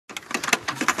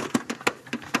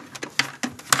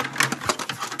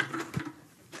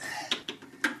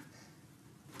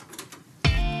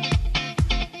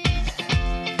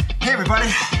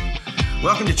everybody.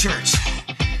 Welcome to church.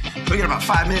 We got about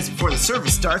 5 minutes before the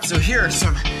service starts, so here are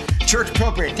some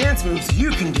church-appropriate dance moves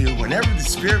you can do whenever the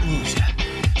Spirit moves you.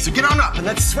 So get on up and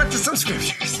let's sweat to some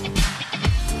scriptures.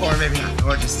 Or maybe not,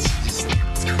 or just let's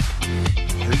go.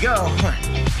 Here we go.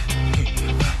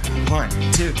 1,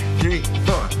 2, 3,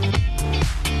 4.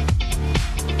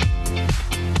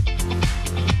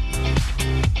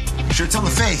 Make sure it's on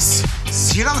the face.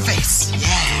 See it on the face.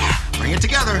 Yeah. Bring it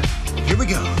together. Here we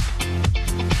go.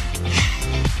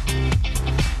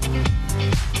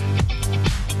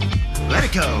 Let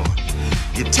it go.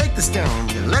 You take the stone,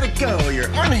 you let it go. You're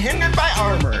unhindered by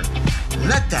armor.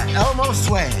 Let that elbow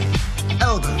sway.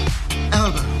 Elbow,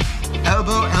 elbow,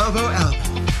 elbow, elbow, elbow.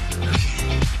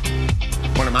 Okay.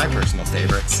 One of my personal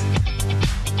favorites.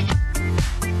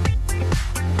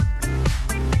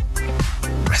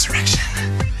 Resurrection.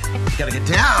 You gotta get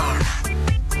down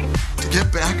to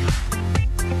get back.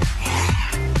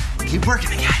 Yeah. Keep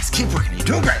working it, guys. Keep working it. You're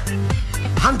doing great.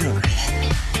 I'm doing great.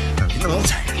 I'm getting a little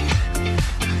tired.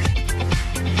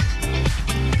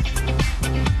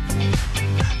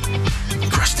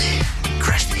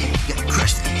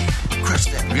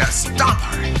 We gotta stomp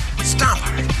hard, stomp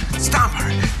hard, stomp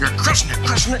hard. You're crushing it,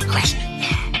 crushing it, crushing it.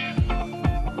 Yeah.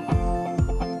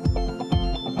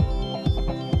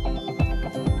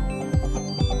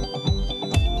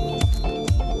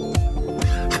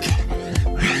 Okay,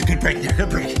 good break there, good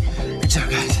break. Good job,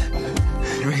 guys.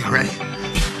 Here we go, ready?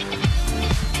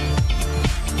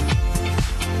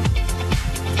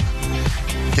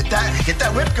 Get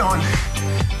that whip going.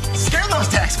 Scare those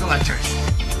tax collectors.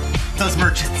 Those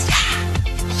merchants.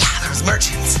 Yeah, those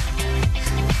merchants.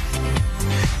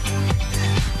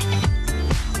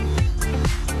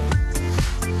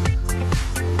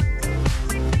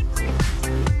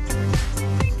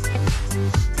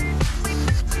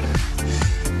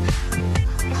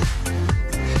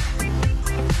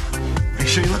 Make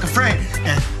sure you look afraid.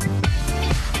 And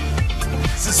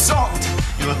this is salt.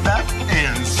 You look back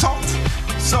and salt,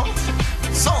 salt,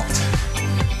 salt.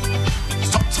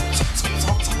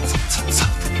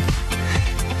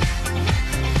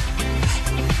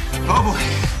 Oh boy,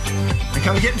 I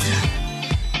come getting you.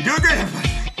 You're doing great, everybody.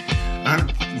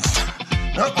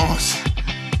 Almost.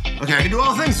 Okay, I can do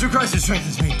all things through Christ who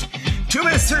strengthens me. 2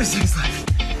 minutes, 30 seconds left.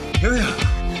 Here we go.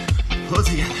 Pull it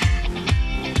together.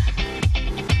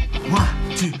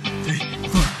 1, 2, 3,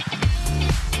 4.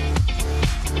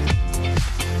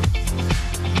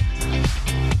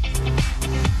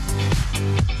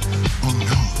 Oh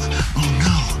no, oh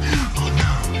no, oh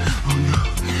no, oh no.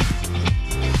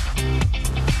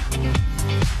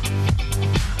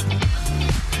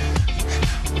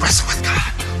 Wrestle with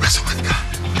God, wrestle with God,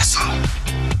 wrestle.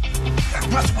 Yeah,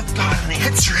 wrestle with God and he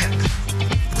hits your hip.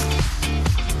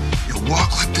 You'll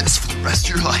walk like this for the rest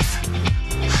of your life.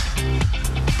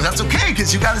 But that's okay,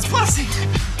 because you got his blessing.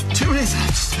 2 minutes left,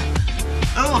 just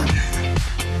a little under.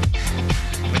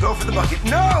 I'm gonna go for the bucket.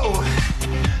 No!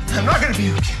 I'm not gonna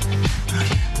puke.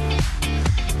 Okay.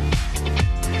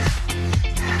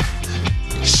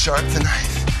 Sharp the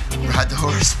knife. Ride the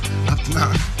horse up the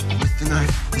mountain with the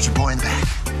knife. Put your boy in the back.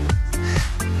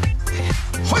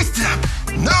 Hoist it up.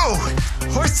 No!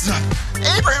 Hoist it up.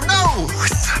 Abraham, no!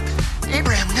 Hoist it up.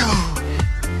 Abraham, no!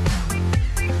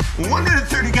 1 minute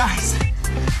 30, guys.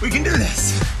 We can do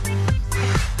this.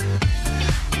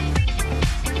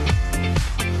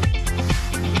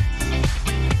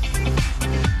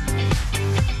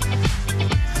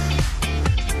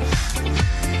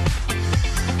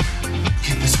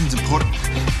 Okay, this one's important.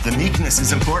 The meekness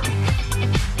is important.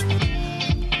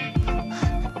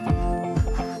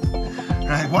 All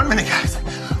right, 1 minute, guys.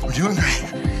 We're doing great.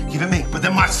 Keep it meek, but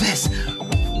then watch this.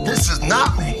 This is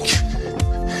not meek.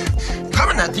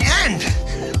 Coming at the end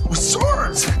with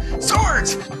swords.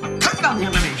 Swords. Cutting down the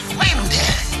enemy. Slaying them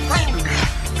dead. Slaying them dead.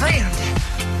 Slaying them dead.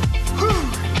 Whew.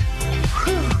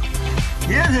 Whew.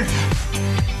 Yeah, there.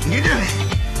 You do it.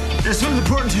 This one's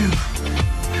important too.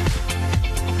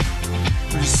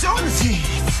 We're sowing the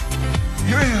seeds.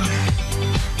 Here we go.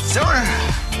 Sowing.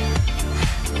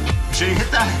 Make sure you hit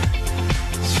that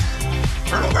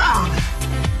fertile ground.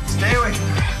 Stay away from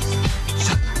the grass.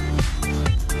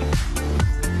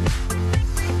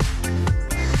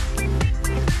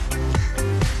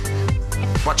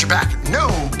 Watch your back. No,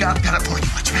 God's got it for you.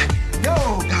 Watch your back. No,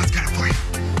 God's got it for you.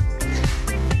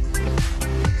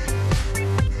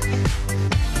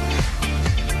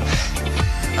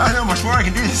 I don't know much more I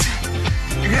can do this.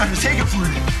 You're gonna have to take it for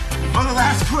me. On the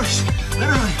last push.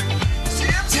 Literally. See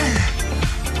him 10.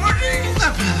 14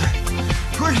 left.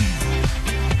 14.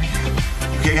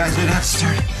 Okay, guys, we didn't have to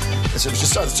start. Let's just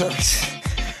start the service.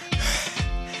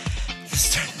 Let's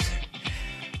start.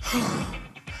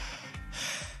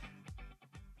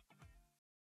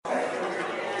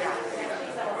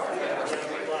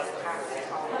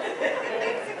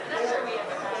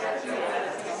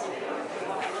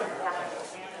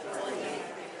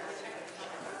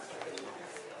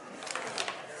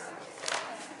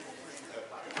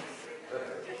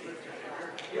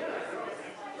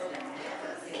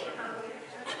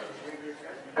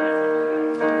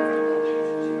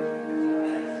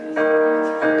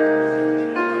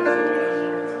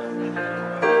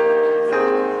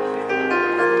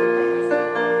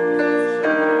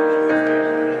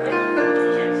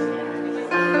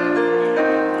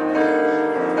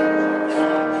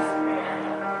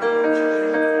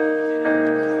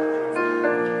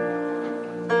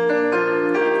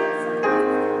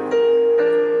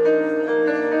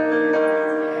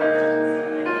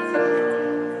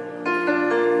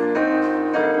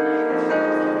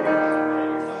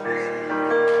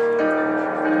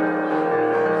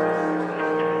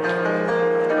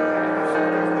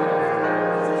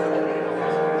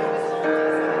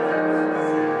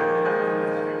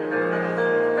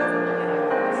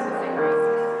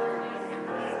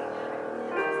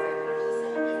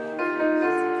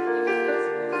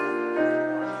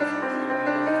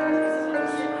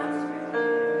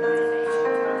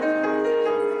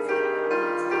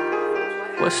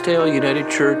 Westdale United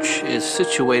Church is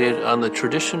situated on the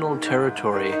traditional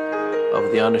territory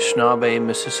of the Anishinaabe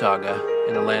Mississauga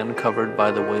in a land covered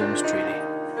by the Williams Treaty.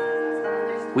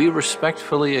 We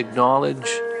respectfully acknowledge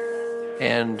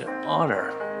and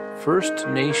honor First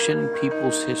Nation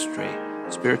peoples' history,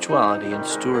 spirituality, and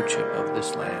stewardship of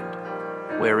this land,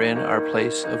 wherein our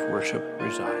place of worship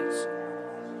resides.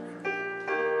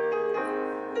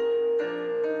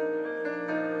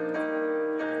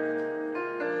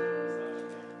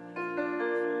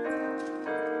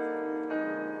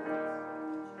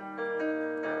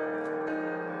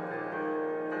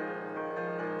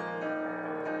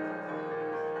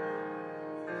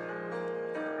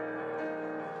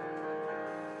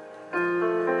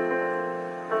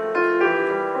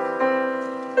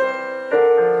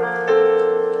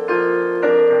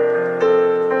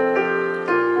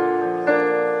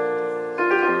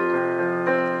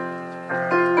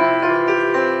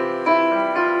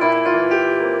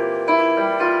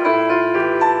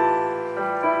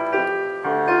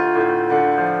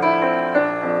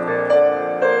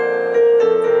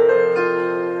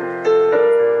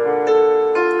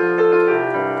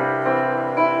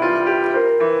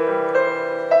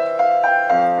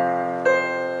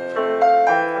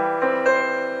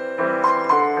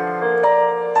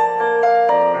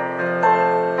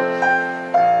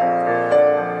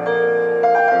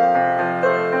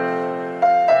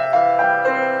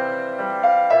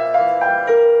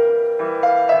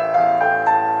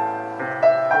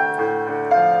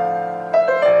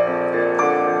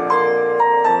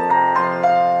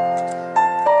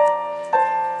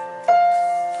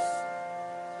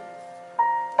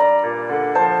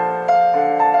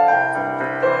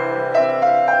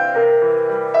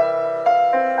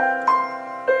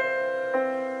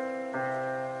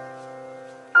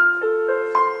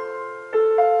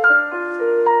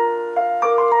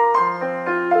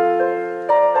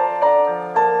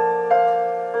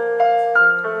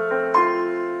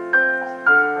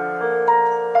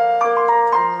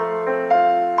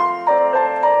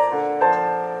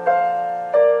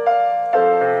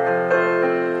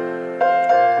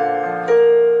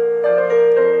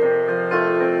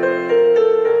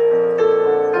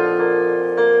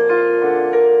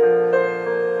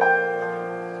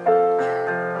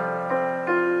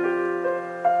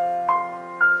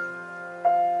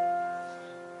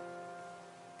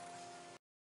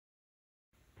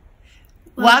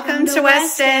 Welcome to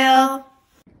Westdale.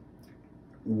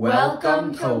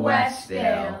 Welcome to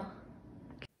Westdale.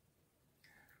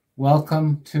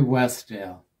 Welcome to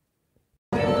Westdale.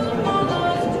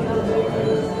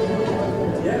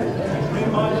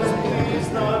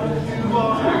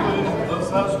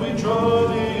 As we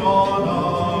journey on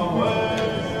our way.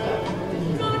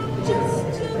 Not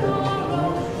just tomorrow,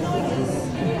 nor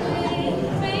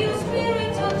yesterday. May your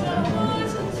spirit touch our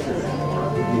hearts and souls.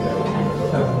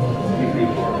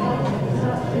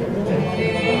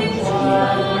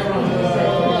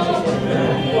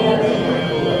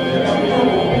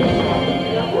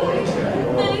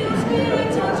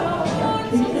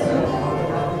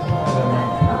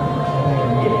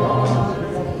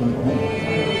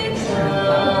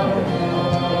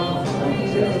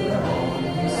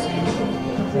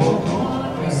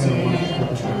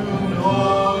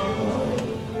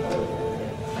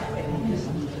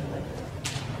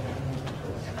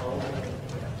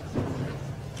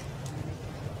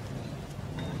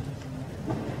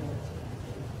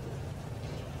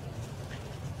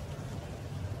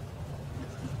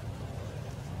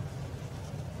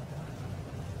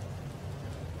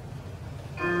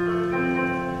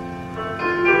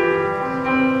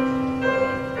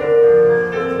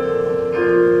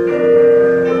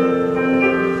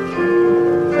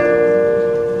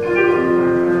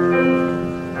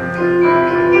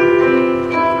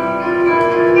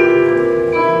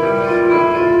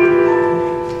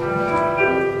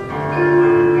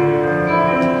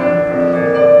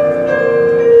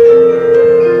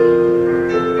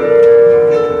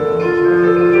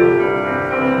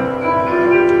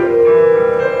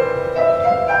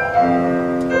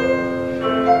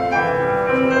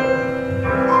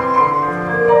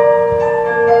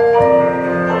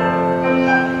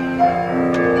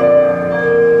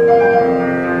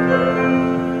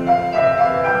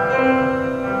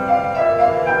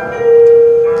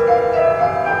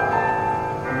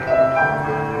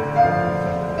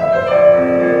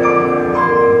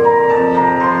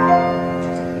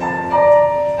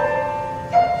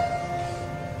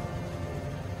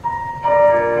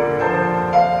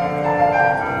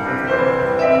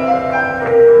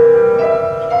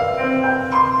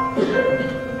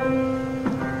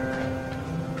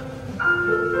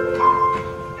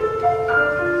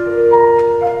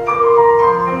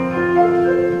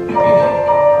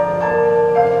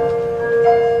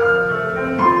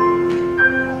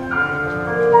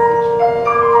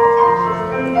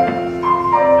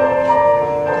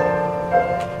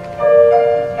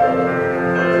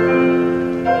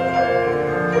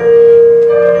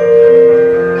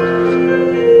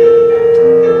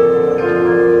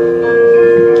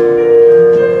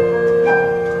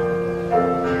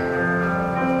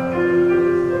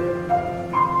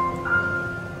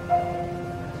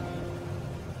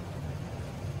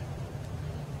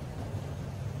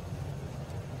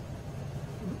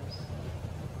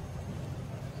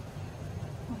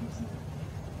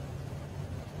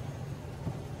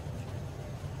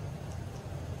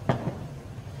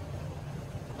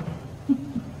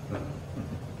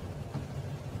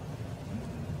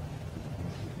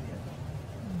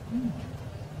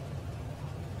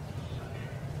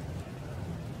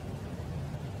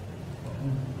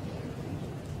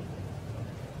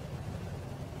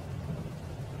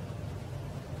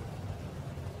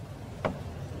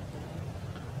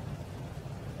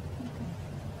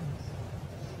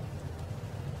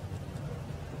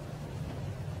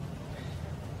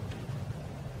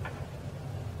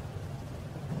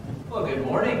 Well, good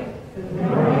morning. Good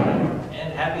morning.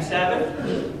 And happy Sabbath.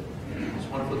 It's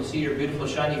wonderful to see your beautiful,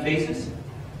 shiny faces.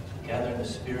 Gather in the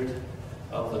Spirit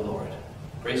of the Lord.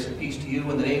 Grace and peace to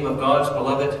you in the name of God's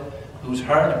beloved, whose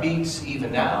heart beats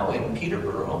even now in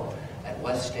Peterborough, at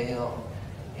Westdale,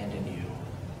 and in you.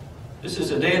 This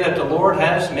is a day that the Lord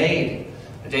has made,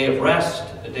 a day of rest,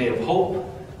 a day of hope,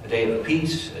 a day of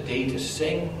peace, a day to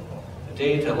sing, a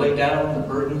day to lay down the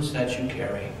burdens that you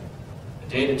carry, a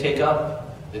day to take up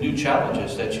the new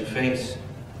challenges that you face,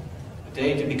 a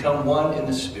day to become one in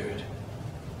the Spirit.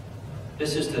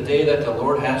 This is the day that the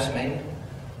Lord has made,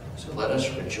 so let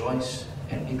us rejoice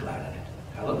and be glad in it.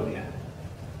 Hallelujah.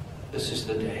 This is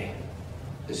the day.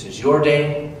 This is your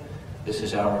day. This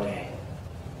is our day.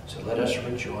 So let us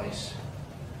rejoice.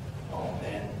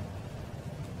 Amen.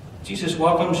 Jesus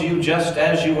welcomes you just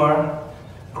as you are,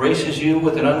 graces you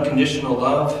with an unconditional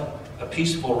love, a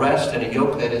peaceful rest, and a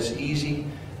yoke that is easy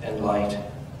and light.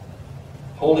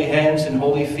 Holy hands and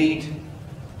holy feet,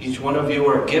 each one of you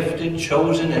are gifted,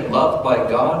 chosen, and loved by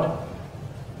God.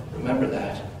 Remember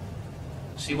that.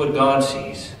 See what God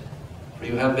sees, for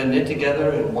you have been knit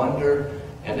together in wonder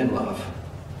and in love.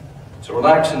 So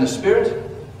relax in the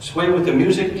Spirit, sway with the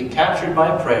music, be captured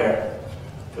by prayer,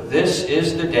 for this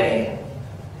is the day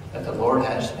that the Lord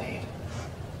has made.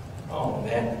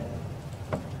 Amen.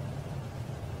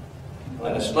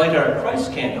 Let us light our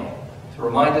Christ candle to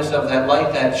remind us of that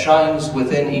light that shines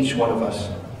within each one of us.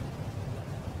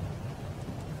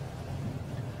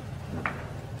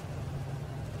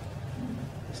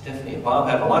 Stephanie and Bob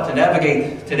have a lot to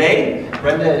navigate today.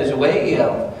 Brenda is away,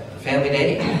 family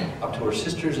day, up to her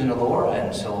sisters in Elora,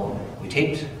 and so we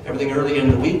taped everything early in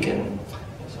the week, and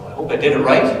so I hope I did it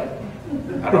right.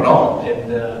 I don't know,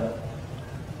 and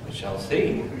we shall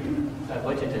see. I'd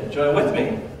like you to join with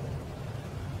me.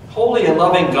 Holy and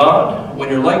loving God, when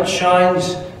your light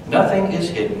shines, nothing is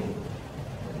hidden.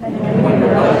 And when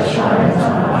your light shines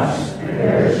on us,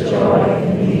 there is joy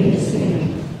in being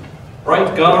seen.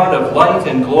 Bright God of light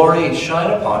and glory,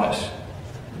 shine upon us.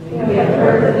 We have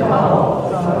heard the call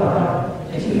from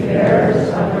God to be bearers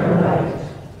of your light.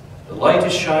 The light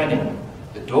is shining.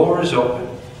 The door is open.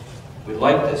 We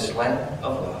light this lamp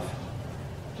of love.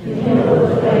 Kindle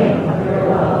the flame of your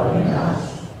love in us.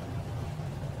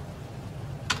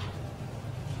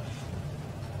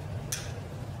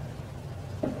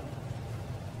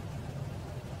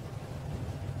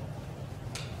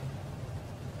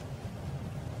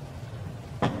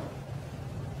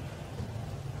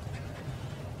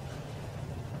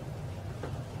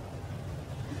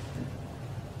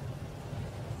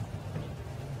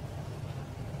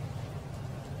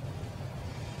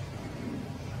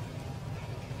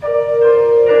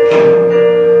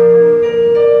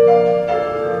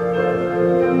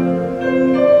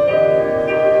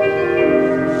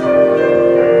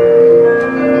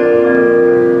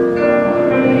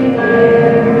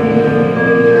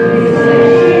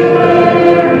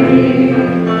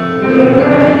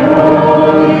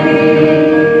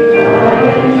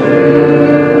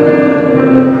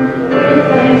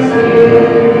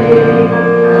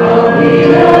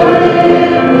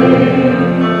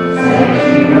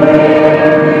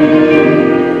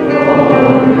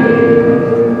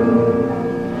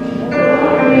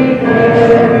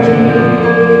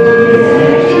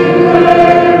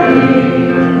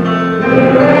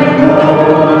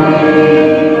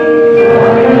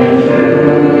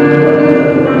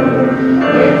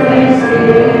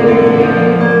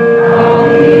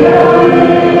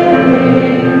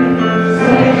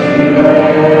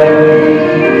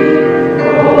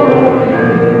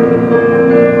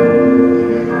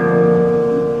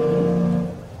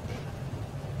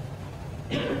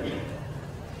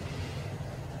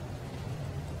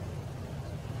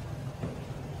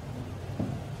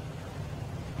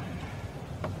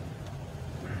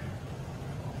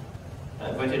 I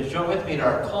invite you to join with me in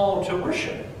our call to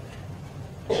worship.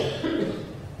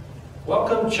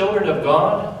 Welcome, children of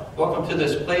God. Welcome to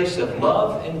this place of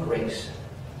love and grace.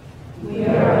 We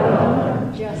are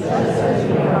loved just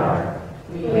as we are.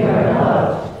 We are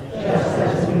loved just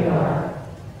as we are.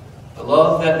 A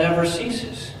love that never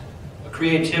ceases. A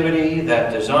creativity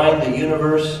that designed the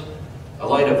universe. A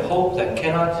light of hope that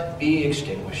cannot be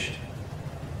extinguished.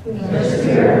 The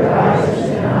Spirit rises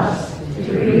in us to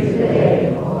greet the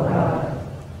day, O God.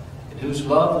 In whose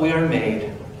love we are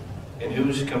made. In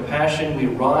whose compassion we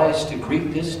rise to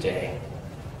greet this day.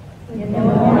 In the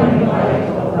morning light,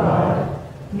 O God,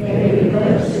 may we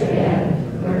glimpse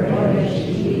again your image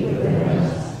deep within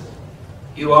us.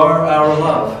 You are our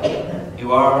love.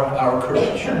 You are our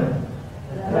courage.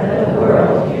 Let the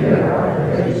world hear our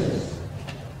praises.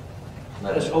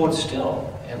 Let us hold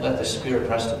still and let the Spirit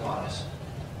rest upon us.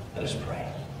 Let us pray.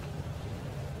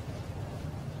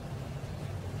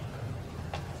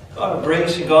 God of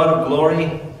grace and God of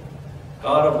glory,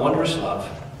 God of wondrous love,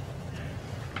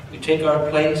 we take our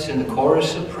place in the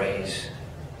chorus of praise.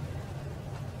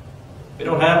 We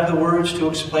don't have the words to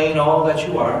explain all that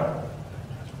you are,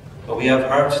 but we have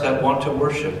hearts that want to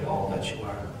worship all that you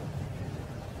are.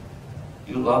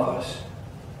 You love us.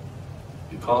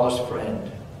 You call us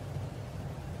friend.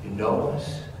 You know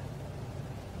us.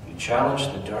 You challenge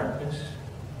the darkness.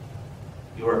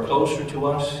 You are closer to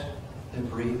us than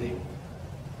breathing.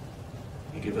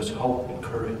 You give us hope and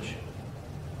courage.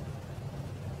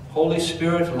 Holy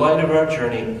Spirit, light of our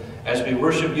journey, as we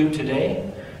worship you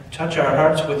today, touch our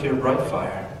hearts with your bright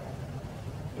fire.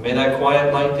 And may that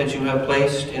quiet light that you have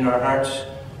placed in our hearts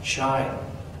shine.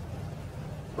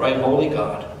 Right, holy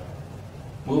God,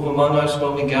 move among us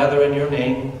when we gather in your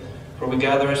name, for we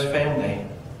gather as family.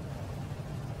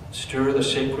 Stir the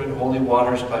sacred holy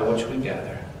waters by which we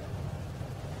gather.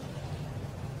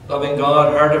 Loving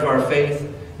God, heart of our faith,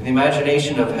 in the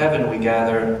imagination of heaven we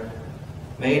gather,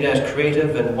 made as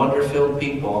creative and wonder-filled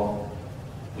people,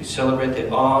 we celebrate the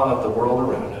awe of the world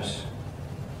around us.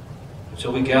 And so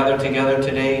we gather together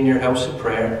today in your house of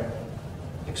prayer,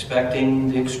 expecting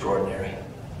the extraordinary.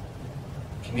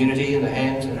 Community in the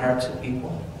hands and hearts of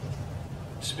people.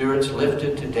 Spirits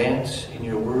lifted to dance in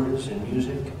your words and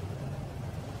music.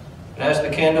 And as the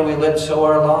candle we lit, so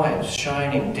our lives,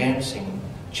 shining, dancing,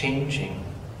 changing,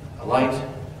 a light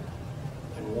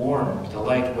and warm, the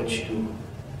light which you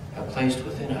have placed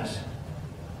within us.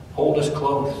 Hold us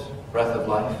close, breath of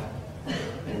life,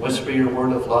 and whisper your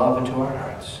word of love into our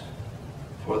hearts,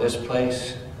 for this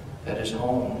place that is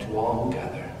home to all who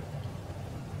gather.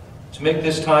 To make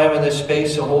this time and this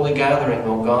space a holy gathering,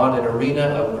 O God, an arena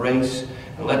of grace,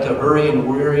 and let the hurry and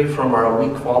weary from our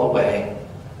week fall away.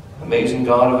 Amazing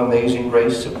God of amazing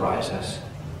grace, surprise us.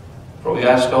 For we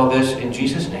ask all this in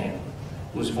Jesus' name,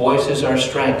 whose voice is our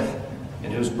strength,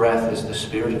 and whose breath is the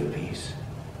spirit of peace.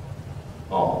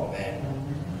 Amen.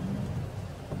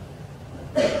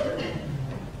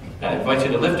 Now I invite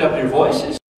you to lift up your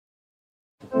voices.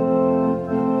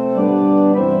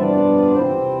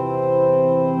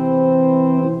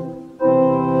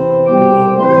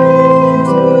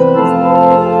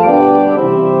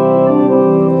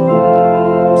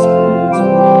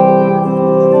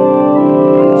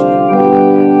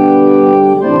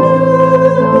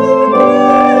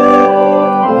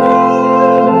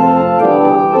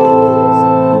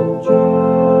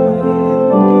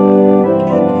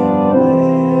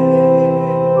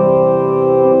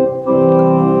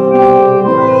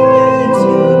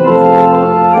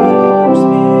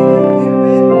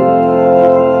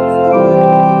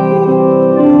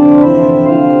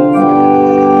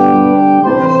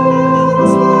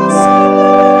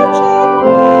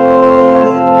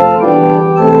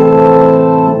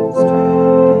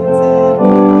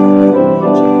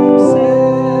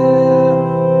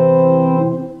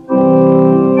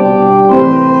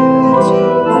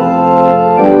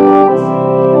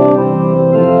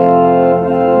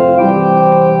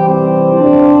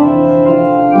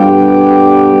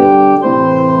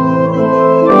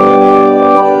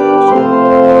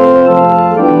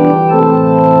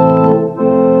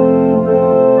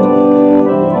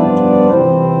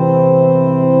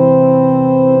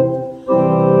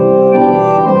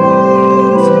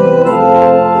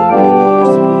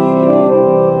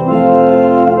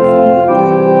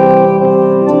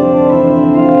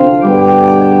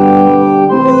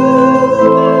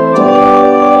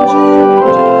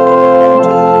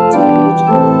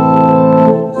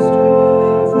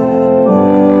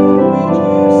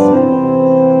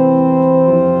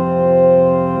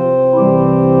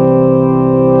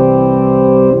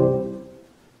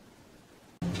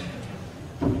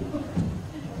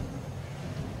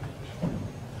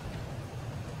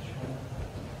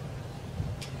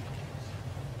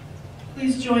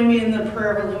 Please join me in the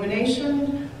prayer of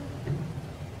illumination.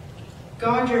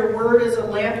 God, your word is a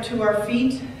lamp to our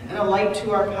feet and a light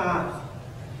to our path.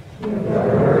 Your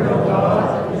word, O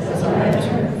God, is a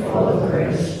lantern full of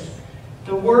grace.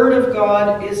 The word of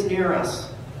God is near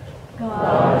us.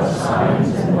 God of signs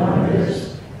and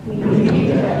wonders, we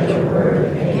meet at your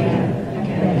word again and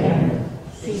again,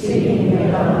 seeking the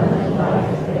abundant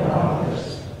life it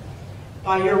offers.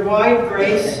 By your wide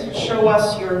grace, show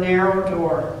us your narrow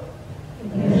door.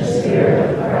 In the Spirit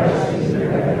of Christ we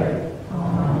pray.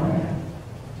 Amen.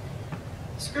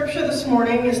 Scripture this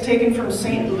morning is taken from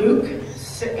St. Luke,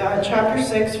 chapter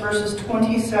 6, verses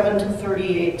 27 to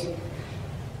 38.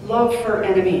 Love for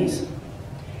enemies.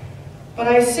 But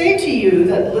I say to you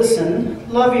that listen,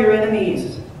 love your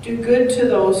enemies, Do good to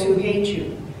those who hate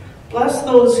you. Bless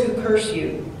those who curse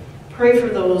you. Pray for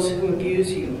those who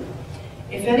abuse you.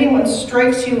 If anyone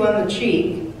strikes you on the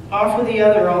cheek, offer the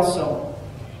other also.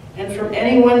 And from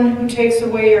anyone who takes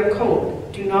away your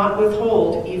coat, do not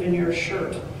withhold even your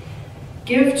shirt.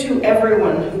 Give to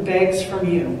everyone who begs from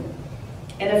you.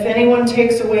 And if anyone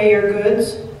takes away your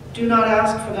goods, do not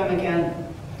ask for them again.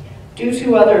 Do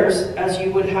to others as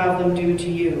you would have them do to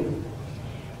you.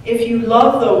 If you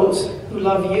love those who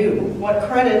love you, what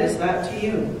credit is that to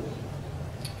you?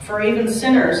 For even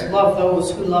sinners love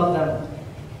those who love them.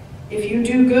 If you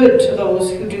do good to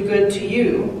those who do good to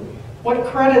you, what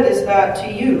credit is that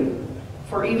to you?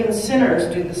 For even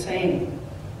sinners do the same.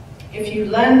 If you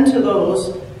lend to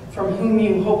those from whom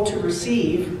you hope to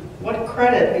receive, what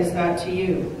credit is that to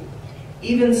you?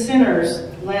 Even sinners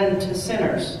lend to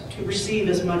sinners to receive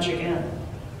as much again.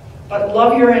 But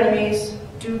love your enemies,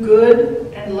 do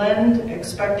good, and lend,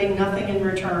 expecting nothing in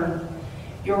return.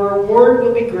 Your reward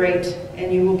will be great,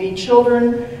 and you will be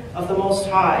children of the Most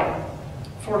High,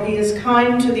 for he is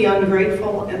kind to the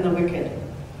ungrateful and the wicked.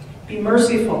 Be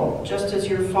merciful, just as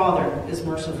your Father is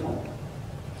merciful.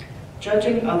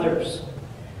 Judging others.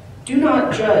 Do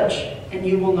not judge, and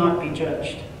you will not be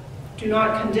judged. Do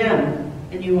not condemn,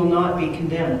 and you will not be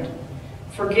condemned.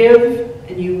 Forgive,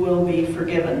 and you will be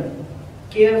forgiven.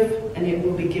 Give, and it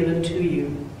will be given to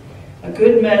you. A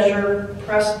good measure,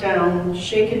 pressed down,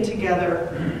 shaken together,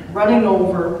 running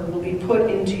over, will be put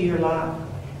into your lap.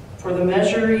 For the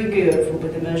measure you give will be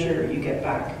the measure you get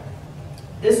back.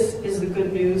 This is the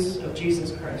good news of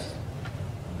Jesus Christ.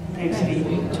 Thanks be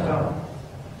to God.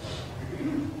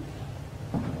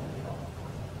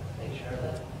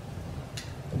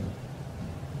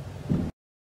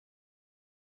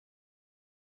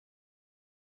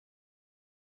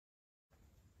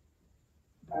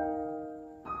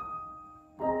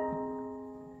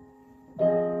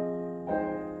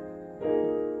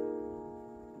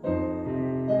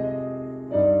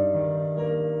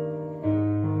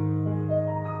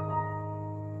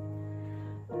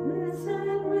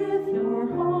 Listen with your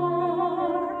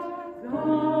heart,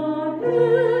 God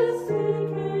is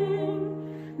speaking.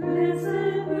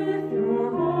 Listen with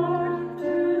your heart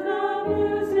to the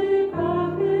music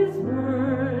of His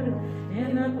word.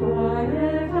 In the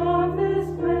quiet of this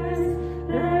place,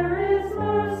 there is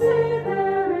mercy,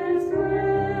 there is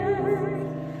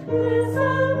grace.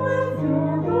 Listen with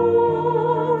your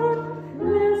heart,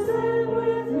 listen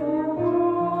with your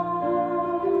heart.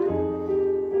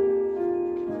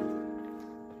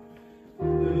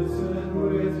 Listen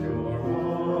with your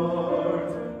heart,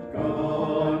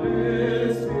 God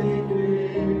is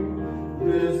speaking.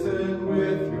 Listen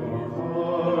with your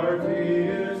heart, He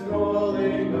is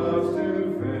calling us to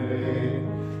faith.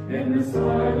 In the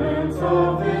silence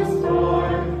of this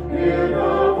time, hear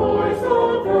the voice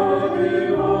of the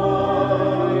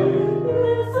divine.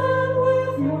 Listen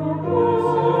with your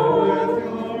heart,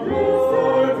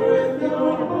 Listen with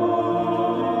your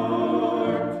heart,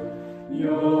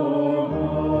 your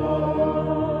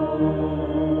heart.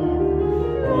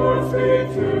 Lord, speak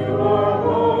to our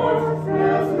hearts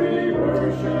as we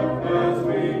worship, as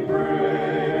we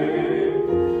pray.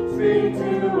 Speak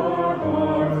to our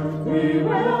hearts, we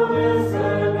will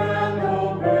listen and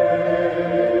obey.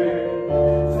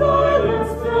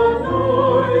 Silence the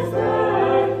noise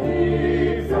that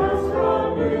keeps us from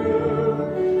you,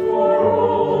 for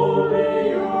only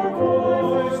your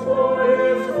voice,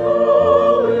 is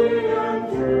holy and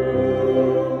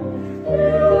true.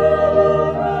 You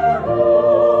alone are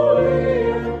holy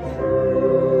and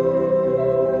true.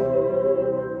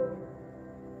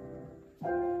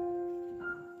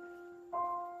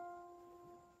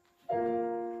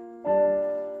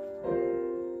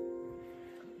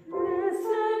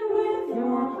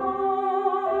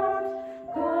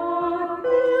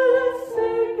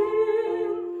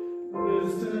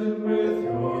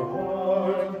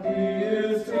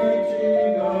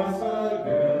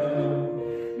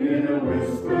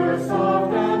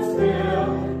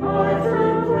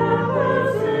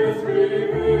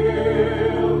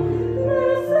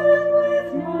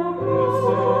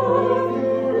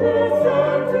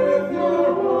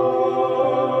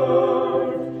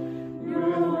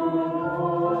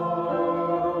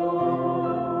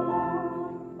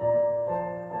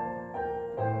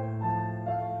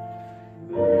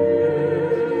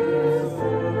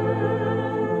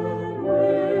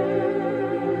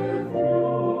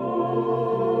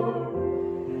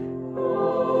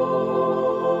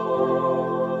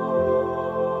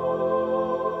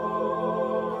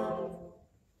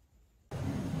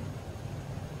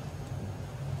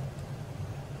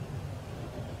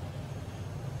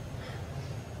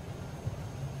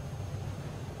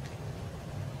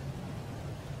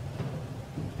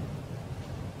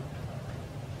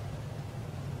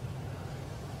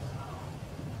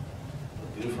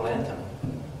 beautiful anthem.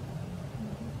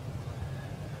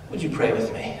 Would you pray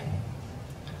with me?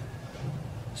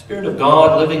 Spirit of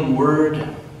God, living word,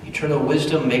 eternal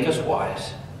wisdom, make us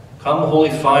wise. Come, holy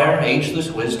fire,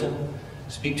 ageless wisdom,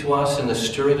 speak to us in the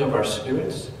stirring of our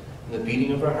spirits, in the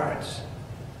beating of our hearts.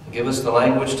 And give us the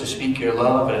language to speak your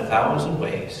love in 1,000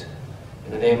 ways.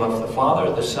 In the name of the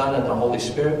Father, the Son, and the Holy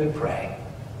Spirit we pray.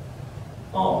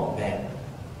 Amen.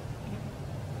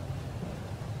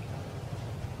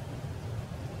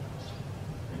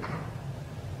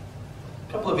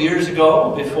 A couple of years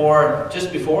ago,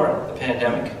 just before the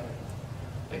pandemic,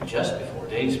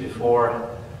 days before,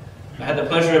 I had the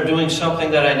pleasure of doing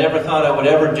something that I never thought I would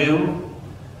ever do.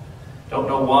 Don't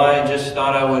know why, I just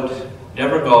thought I would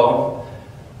never go.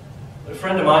 But a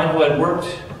friend of mine who had worked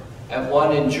at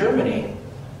one in Germany,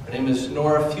 her name is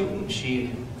Nora Futon.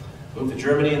 She moved to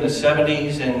Germany in the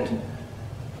 70s and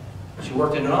she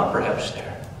worked in an opera house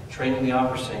there, training the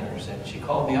opera singers. And she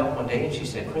called me up one day and she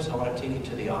said, "Chris, I want to take you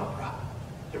to the opera."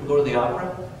 You ever go to the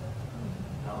opera?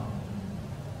 No.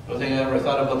 The only thing I ever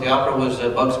thought about the opera was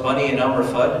Bugs Bunny and Elmer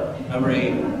Fudd. Remember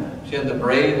she had the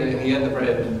braid and he had the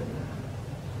braid.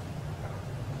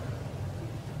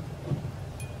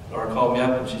 Nora called me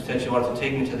up and she said she wanted to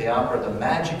take me to the opera, The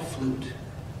Magic Flute.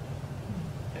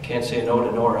 I can't say no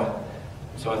to Nora.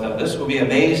 So I thought this would be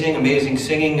amazing, amazing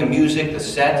singing and music, the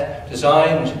set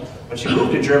design. When she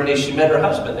moved to Germany, she met her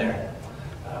husband there,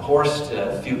 Horst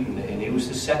Futon, and he was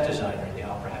the set designer in the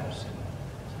opera house. And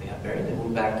so they got married, they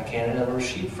moved back to Canada, they were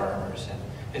sheep farmers.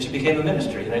 And she became a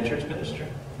minister, United Church minister.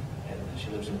 And she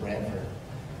lives in Brantford.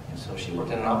 And so she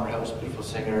worked in an opera house, beautiful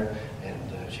singer, and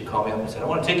she called me up and said, "I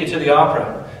want to take you to the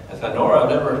opera." I thought, "Nora, I've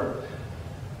never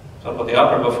thought about the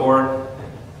opera before."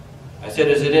 I said,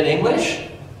 "Is it in English?"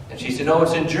 And she said, "No,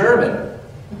 it's in German."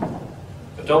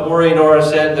 "But don't worry," Nora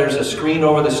said, "there's a screen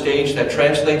over the stage that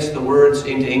translates the words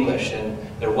into English." And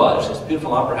there was this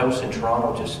beautiful opera house in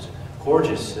Toronto, just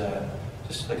gorgeous,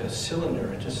 just like a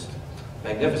cylinder, just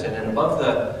magnificent. And above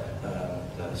the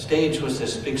stage was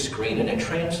this big screen, and it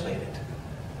translated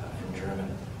from German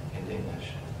into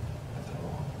English. I thought,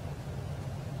 oh.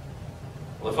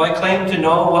 Well, if I claimed to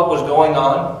know what was going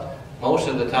on, most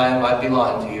of the time I'd be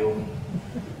lying to you.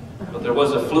 But there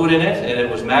was a flute in it, and it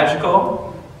was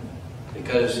magical,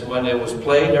 because when it was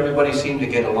played, everybody seemed to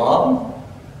get along.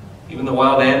 Even the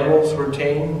wild animals were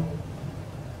tame.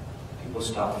 People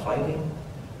stopped fighting.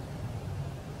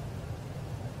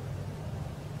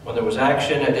 When there was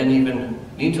action, I didn't even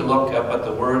need to look up at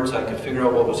the words. I could figure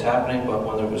out what was happening, but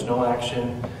when there was no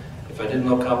action, if I didn't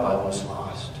look up, I was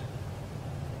lost.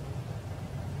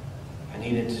 I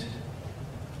needed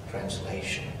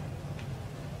translation.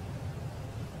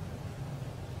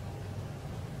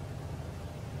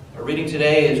 Our reading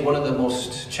today is one of the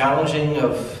most challenging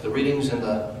of the readings in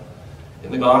the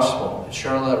Gospel.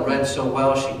 Charlotte read so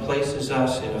well, she places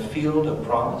us in a field of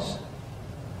promise.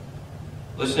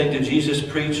 Listening to Jesus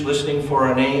preach, listening for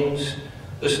our names,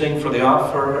 listening for the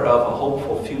offer of a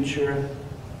hopeful future.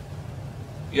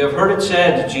 "You have heard it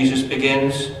said," Jesus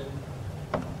begins.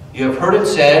 "You have heard it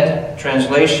said,"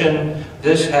 translation,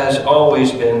 "this has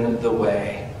always been the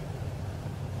way.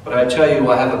 But I tell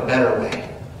you, I have a better way,"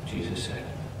 Jesus said.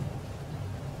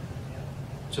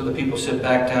 So the people sit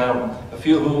back down. A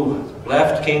few who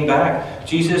left came back.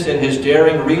 Jesus, in his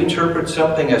daring, reinterprets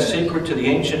something as sacred to the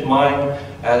ancient mind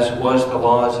as was the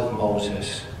laws of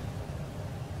Moses.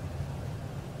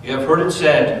 "You have heard it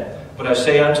said, but I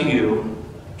say unto you,"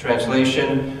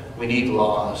 translation, "we need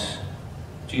laws."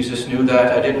 Jesus knew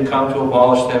that. "I didn't come to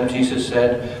abolish them," Jesus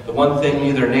said. "The one thing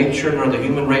neither nature nor the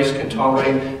human race can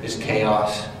tolerate is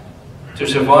chaos. To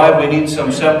survive, we need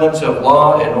some semblance of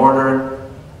law and order."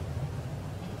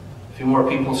 A few more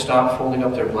people stopped folding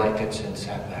up their blankets and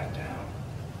sat back down.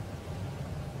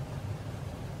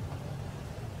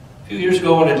 A few years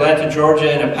ago in Atlanta,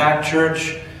 Georgia, in a packed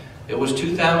church, it was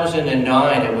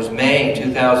 2009. It was May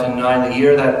 2009, the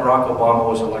year that Barack Obama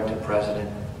was elected president.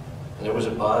 And there was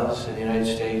a buzz in the United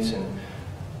States. And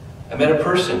I met a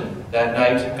person that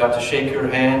night, got to shake her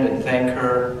hand and thank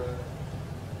her.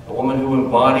 A woman who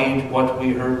embodied what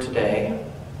we heard today.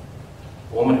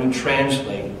 A woman who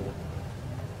translates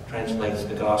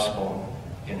the gospel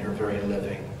in her very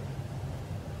living.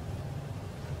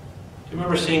 Do you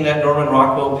remember seeing that Norman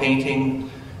Rockwell painting?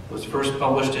 It was first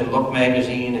published in Look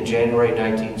magazine in January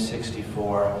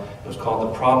 1964. It was called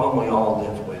 "The Problem We All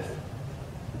Live With."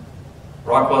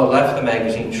 Rockwell left the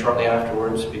magazine shortly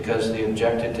afterwards because they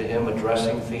objected to him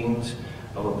addressing themes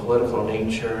of a political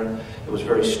nature. It was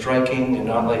very striking and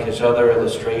not like his other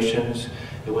illustrations.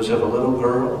 It was of a little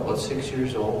girl, about 6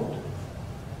 years old,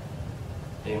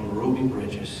 named Ruby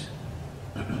Bridges.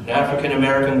 an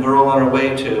African-American girl on her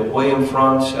way to William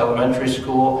Frantz Elementary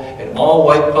School, an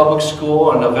all-white public school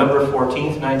on November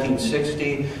 14th,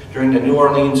 1960, during the New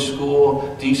Orleans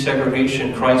school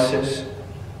desegregation crisis.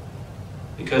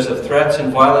 Because of threats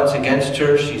and violence against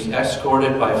her, she's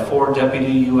escorted by 4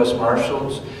 deputy U.S.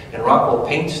 Marshals, and Rockwell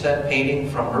paints that painting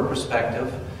from her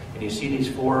perspective, and you see these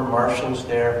 4 marshals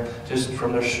there just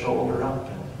from their shoulder up,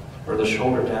 or the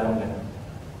shoulder down, and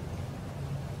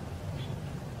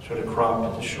sort of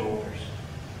cropped at the shoulders.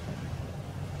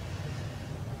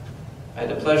 I had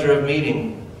the pleasure of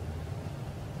meeting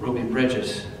Ruby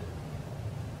Bridges.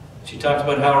 She talked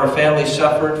about how her family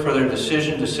suffered for their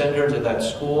decision to send her to that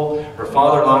school. Her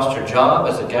father lost her job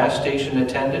as a gas station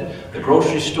attendant. The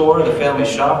grocery store the family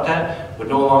shopped at would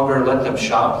no longer let them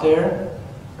shop there.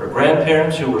 Her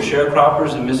grandparents, who were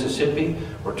sharecroppers in Mississippi,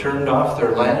 were turned off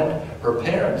their land. Her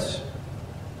parents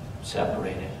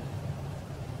separated.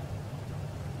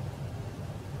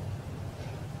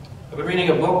 I've been reading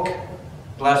a book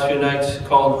the last few nights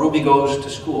called Ruby Goes to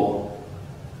School.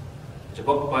 It's a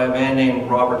book by a man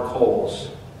named Robert Coles.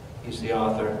 He's the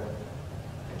author.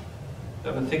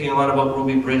 I've been thinking a lot about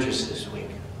Ruby Bridges this week.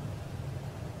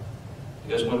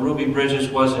 Because when Ruby Bridges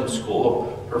was in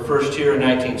school, her first year in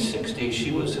 1960,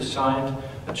 she was assigned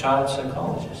a child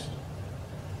psychologist,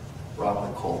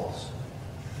 Robert Coles.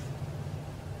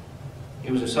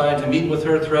 He was assigned to meet with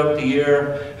her throughout the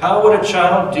year. How would a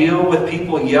child deal with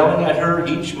people yelling at her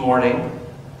each morning?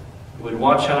 He would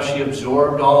watch how she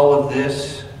absorbed all of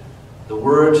this. The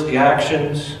words, the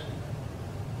actions.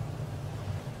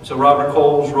 So Robert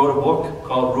Coles wrote a book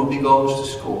called Ruby Goes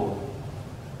to School.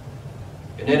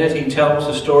 And in it he tells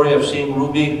the story of seeing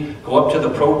Ruby go up to the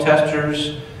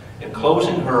protesters and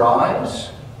closing her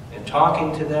eyes and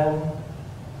talking to them.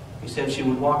 He said she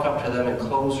would walk up to them and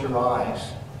close her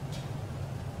eyes.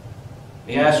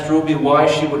 He asked Ruby why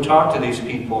she would talk to these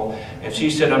people. And she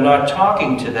said, "I'm not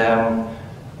talking to them,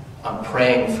 I'm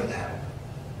praying for them.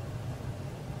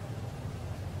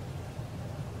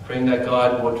 Praying that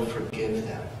God would forgive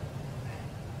them."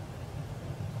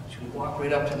 She would walk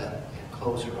right up to them and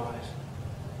close her eyes.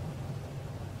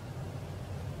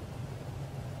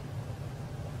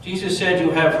 Jesus said,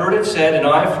 "You have heard it said, an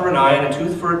eye for an eye and a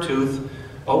tooth for a tooth."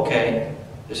 Okay,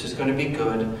 this is going to be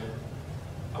good.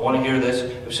 I want to hear this.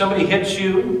 If somebody hits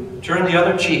you, turn the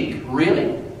other cheek.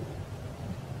 Really?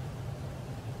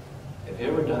 Have you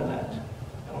ever done that?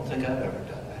 I don't think I've ever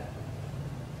done that.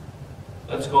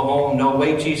 Let's go home. No,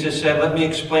 wait, Jesus said, let me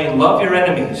explain. Love your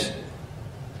enemies.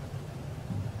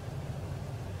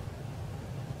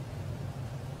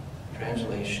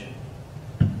 Translation.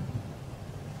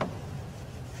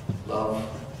 Love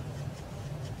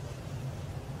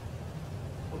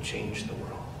will change the world.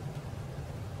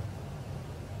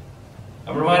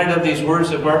 I'm reminded of these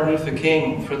words of Martin Luther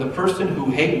King. For the person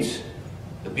who hates,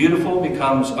 the beautiful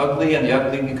becomes ugly and the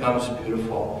ugly becomes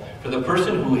beautiful. For the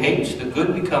person who hates, the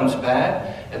good becomes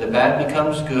bad and the bad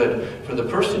becomes good. For the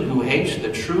person who hates,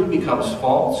 the true becomes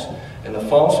false and the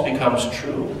false becomes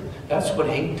true. That's what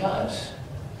hate does.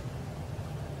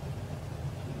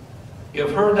 You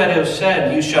have heard that it is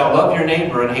said, you shall love your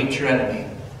neighbor and hate your enemy.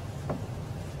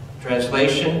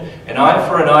 Translation, an eye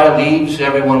for an eye leaves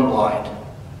everyone blind.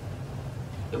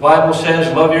 The Bible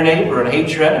says, love your neighbor and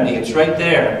hate your enemy. It's right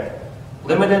there.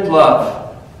 Limited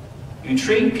love. You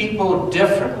treat people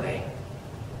differently.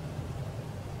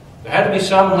 There had to be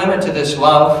some limit to this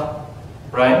love,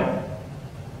 right?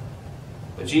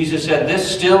 But Jesus said, this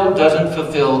still doesn't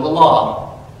fulfill the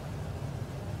law.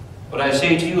 But I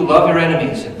say to you, love your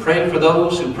enemies and pray for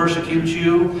those who persecute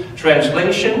you.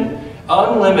 Translation,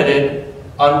 unlimited,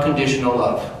 unconditional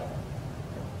love.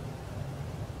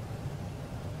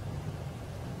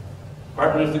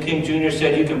 Martin Luther King Jr.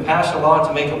 said, you can pass a law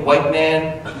to make a white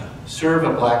man serve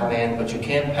a black man, but you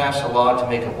can't pass a law to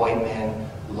make a white man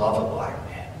love a black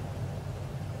man.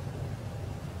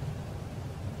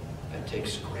 That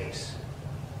takes grace.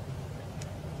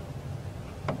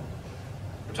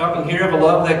 We're talking here of a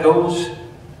love that goes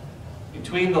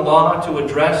between the law to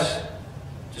address,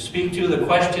 to speak to the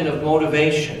question of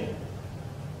motivation.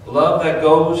 A love that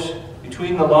goes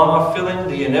between the law filling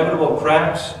the inevitable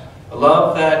cracks. A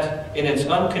love that in its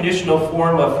unconditional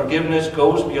form of forgiveness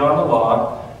goes beyond the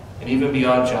law and even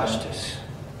beyond justice.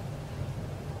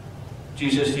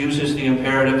 Jesus uses the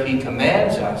imperative. He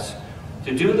commands us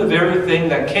to do the very thing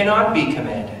that cannot be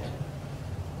commanded.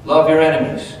 Love your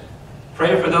enemies.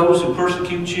 Pray for those who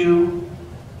persecute you.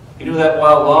 You know that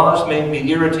while laws may be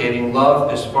irritating,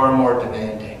 love is far more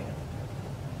demanding.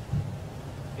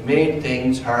 It made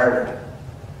things harder.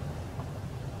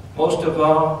 Most of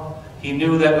all, he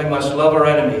knew that we must love our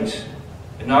enemies,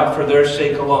 and not for their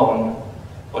sake alone,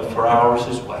 but for ours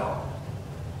as well.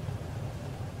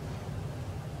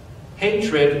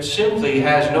 Hatred simply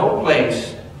has no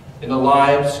place in the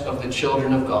lives of the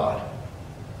children of God.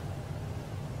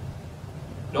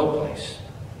 No place.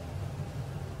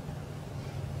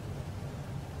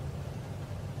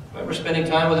 I remember spending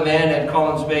time with a man at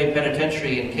Collins Bay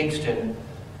Penitentiary in Kingston.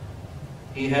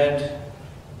 He had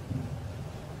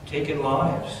taken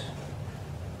lives,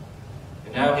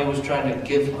 and now he was trying to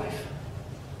give life.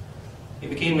 He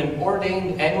became an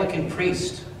ordained Anglican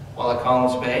priest while at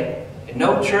Collins Bay, and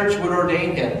no church would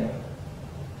ordain him.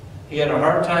 He had a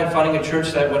hard time finding a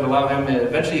church that would allow him.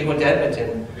 Eventually he went to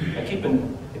Edmonton. I keep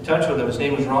in touch with him. His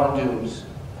name was Ron Dooms.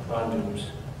 Ron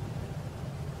Dooms.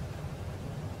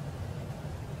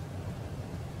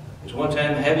 He was one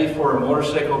time heavy for a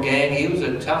motorcycle gang. He was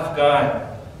a tough guy.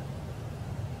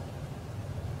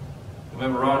 I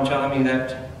remember Ron telling me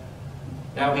that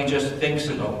now he just thinks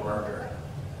about murder.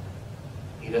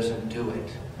 He doesn't do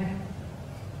it.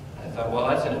 I thought, well,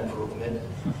 that's an improvement.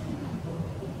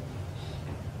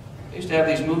 I used to have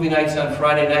these movie nights on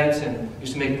Friday nights and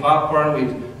used to make popcorn.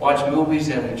 We'd watch movies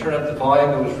and we'd turn up the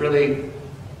volume. It was really...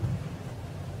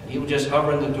 And he would just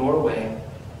hover in the doorway.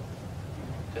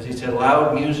 Because he said,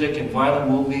 loud music and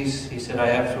violent movies, he said, I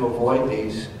have to avoid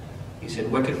these. He said,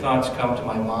 wicked thoughts come to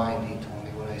my mind, he told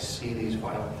me, when I see these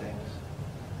violent things.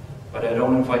 But I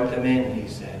don't invite them in, he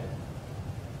said.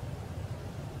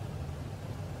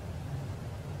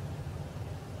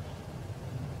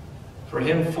 For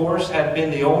him, force had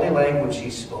been the only language he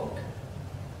spoke.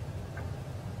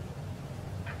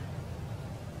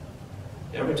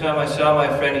 Every time I saw my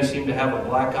friend, he seemed to have a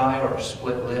black eye or a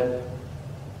split lip.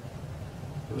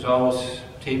 He was always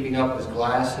taping up his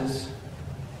glasses.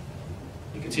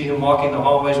 You could see him walking the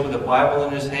hallways with a Bible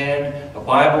in his hand, a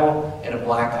Bible and a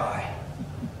black eye.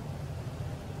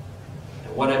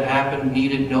 And what had happened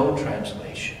needed no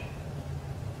translation.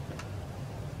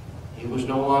 He was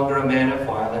no longer a man of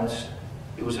violence.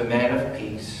 He was a man of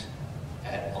peace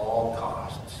at all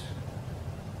costs.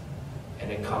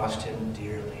 And it cost him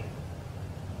dearly.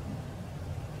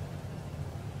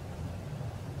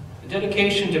 The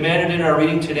dedication demanded in our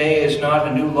reading today is not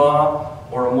a new law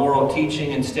or a moral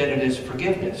teaching. Instead, it is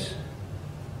forgiveness.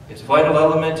 Its vital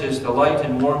element is the light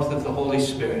and warmth of the Holy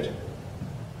Spirit.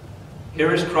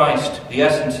 Here is Christ, the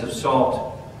essence of salt,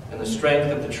 and the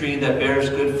strength of the tree that bears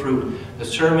good fruit. The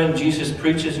sermon Jesus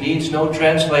preaches needs no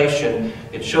translation.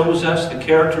 It shows us the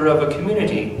character of a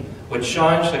community which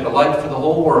shines like a light for the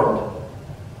whole world.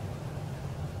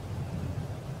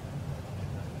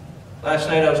 Last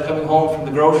night I was coming home from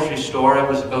the grocery store. It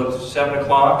was about 7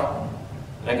 o'clock,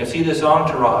 and I could see this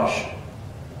entourage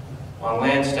on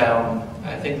Lansdowne.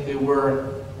 I think they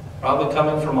were probably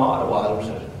coming from Ottawa. There was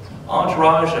an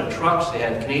entourage of trucks. They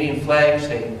had Canadian flags.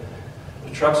 The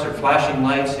trucks are flashing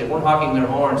lights. They weren't honking their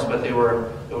horns, but there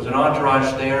was an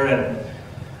entourage there,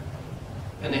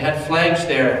 and they had flags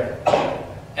there.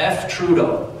 F.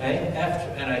 Trudeau, eh?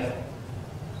 F, and I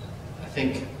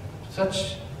think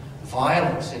such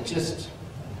violence. It just,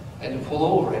 I had to pull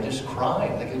over. I just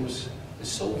cried. Like it's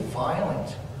so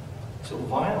violent, so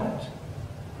violent.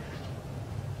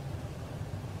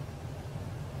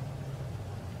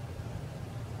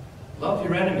 Love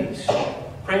your enemies.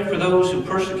 Pray for those who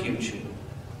persecute you.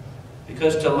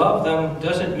 Because to love them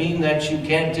doesn't mean that you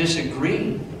can't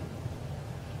disagree.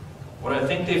 What I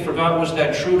think they forgot was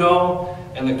that Trudeau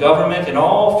and the government and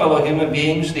all fellow human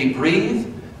beings, they breathe,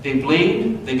 they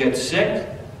bleed, they get sick,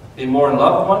 they mourn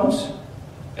loved ones,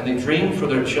 and they dream for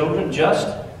their children just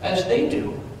as they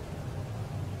do.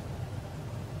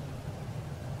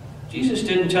 Jesus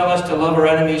didn't tell us to love our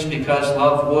enemies because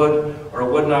love would or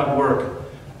would not work.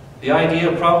 The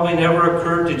idea probably never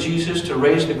occurred to Jesus to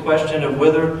raise the question of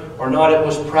whether or not it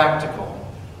was practical.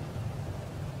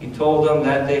 He told them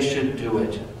that they should do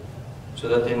it so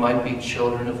that they might be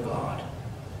children of God.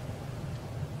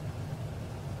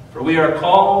 For we are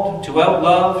called to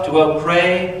outlove, to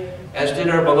outpray, as did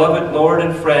our beloved Lord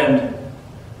and friend.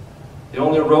 The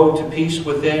only road to peace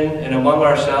within and among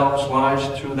ourselves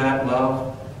lies through that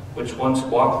love which once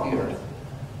walked the earth,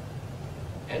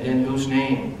 and in whose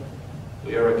name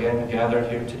we are again gathered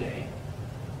here today.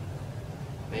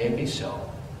 May it be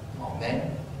so.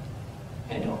 Amen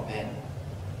and amen.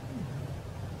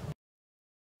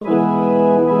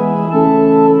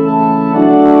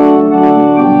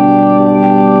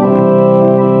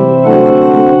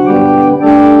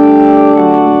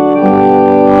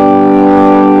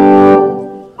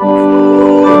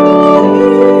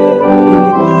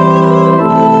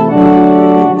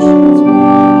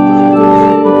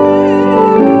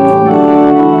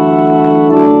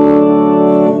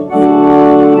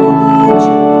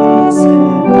 Just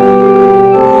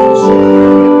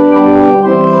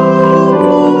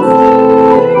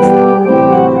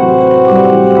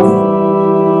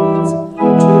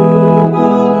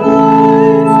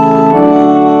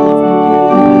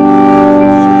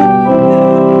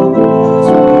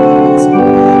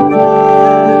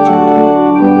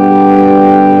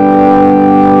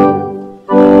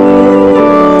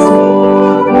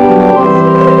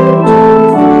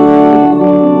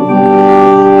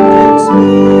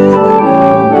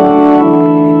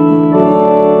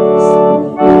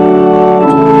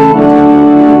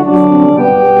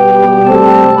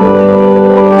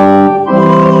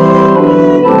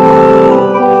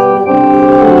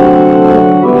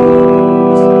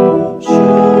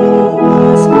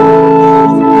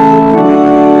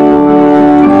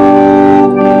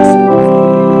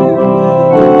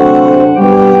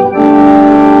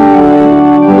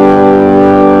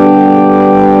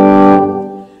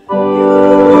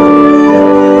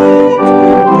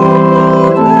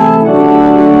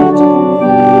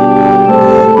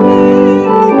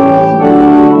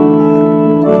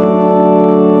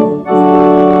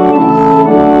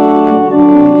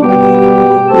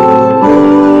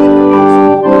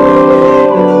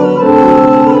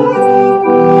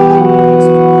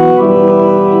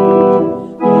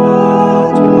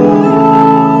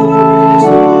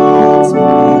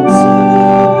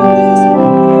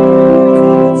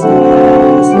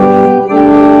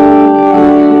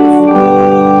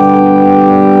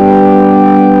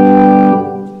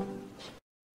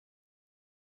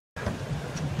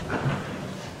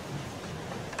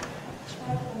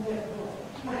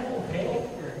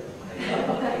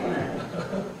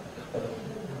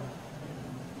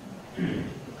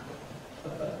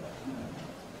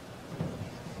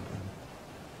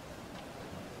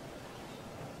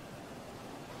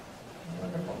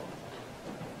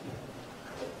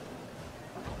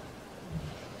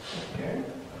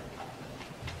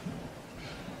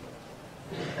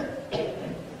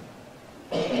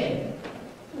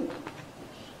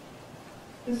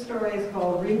This story is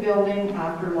called Rebuilding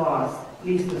After Loss,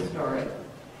 Lisa's story.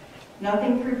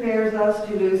 Nothing prepares us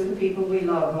to lose the people we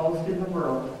love most in the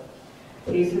world.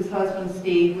 Lisa's husband,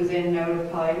 Steve, was in and out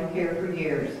of palliative care for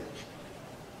years.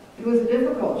 It was a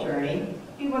difficult journey.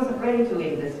 He wasn't ready to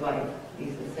leave this life,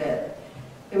 Lisa said.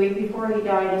 The week before he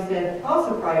died, he said, "I'll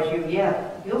surprise you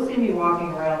yet. You'll see me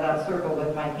walking around that circle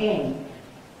with my cane."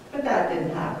 But that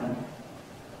didn't happen.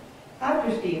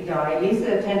 After Steve died,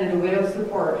 Lisa attended a widow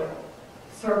support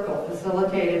circle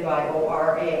facilitated by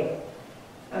ORA,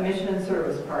 a mission and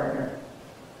service partner.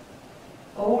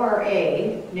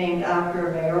 ORA, named after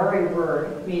a Maori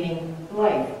word meaning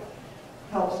life,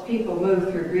 helps people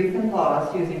move through grief and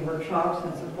loss using workshops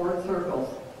and support circles.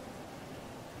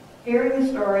 Hearing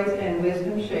the stories and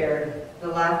wisdom shared, the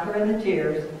laughter and the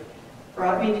tears,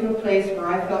 brought me to a place where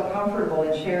I felt comfortable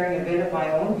in sharing a bit of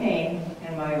my own pain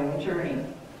and my own journey.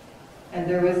 And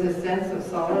there was a sense of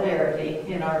solidarity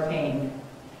in our pain.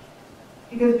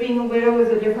 Because being a widow is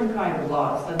a different kind of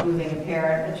loss than losing a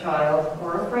parent, a child,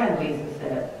 or a friend, Lisa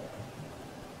said.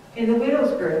 In the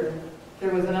widows group, there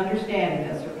was an understanding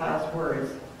that surpassed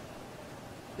words.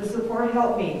 The support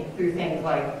helped me through things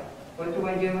like, what do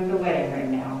I do with the wedding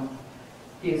ring now?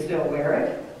 Do you still wear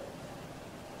it?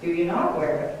 Do you not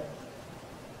wear it?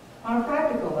 On a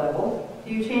practical level,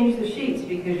 do you change the sheets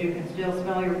because you can still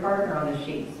smell your partner on the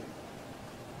sheets?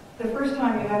 The first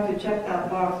time you have to check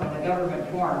that box on the government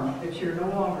form that you're no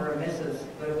longer a Mrs.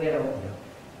 but a widow.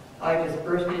 I just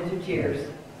burst into tears.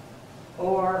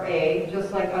 ORA,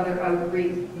 just like other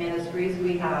outreach ministries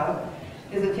we have,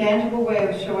 is a tangible way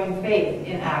of showing faith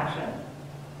in action.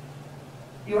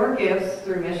 Your gifts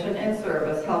through mission and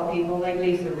service help people like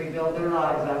Lisa rebuild their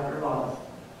lives after loss.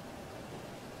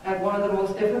 At one of the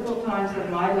most difficult times of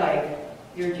my life,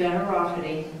 your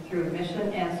generosity through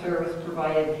mission and service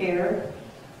provided care,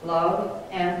 love,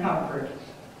 and comfort.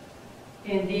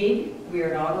 Indeed, we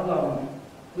are not alone.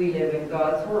 We live in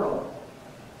God's world.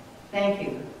 Thank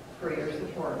you for your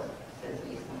support, says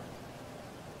Lisa.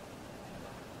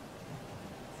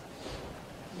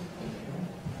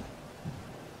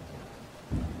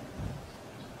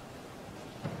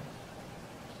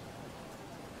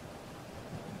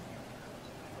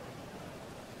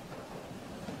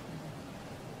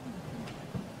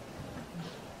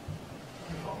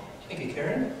 Thank you,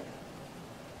 Karen.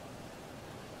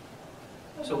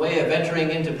 As a way of entering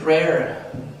into prayer,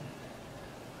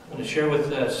 I'm going to share with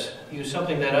you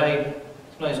something that I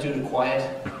sometimes do to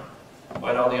quiet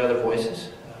all the other voices.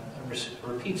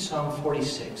 Repeat Psalm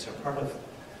 46, or part of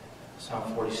Psalm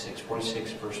 46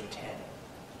 verse 10.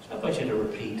 So I invite you to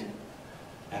repeat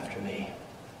after me.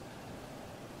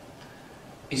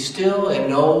 Be still and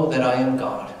know that I am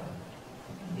God.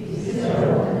 Be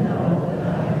still and know that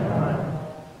I am God.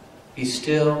 Be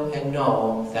still and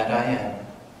know that I am.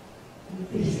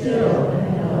 Be still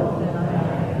and know that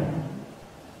I am.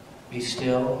 Be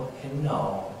still and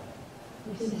know.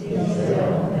 Be still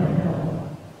and know.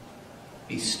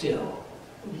 Be still.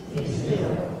 Be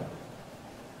still.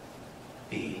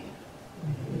 Be.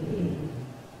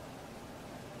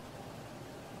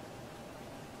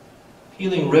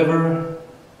 Healing river,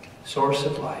 source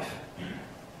of life,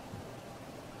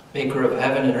 maker of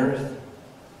heaven and earth,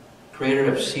 creator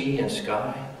of sea and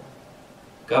sky,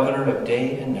 governor of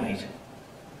day and night.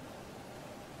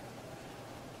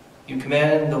 You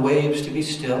command the waves to be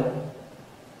still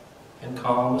and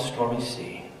calm the stormy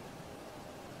sea.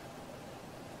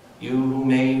 You who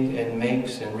made and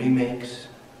makes and remakes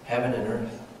heaven and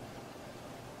earth.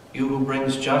 You who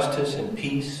brings justice and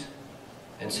peace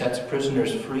and sets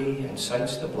prisoners free and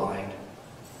sights the blind.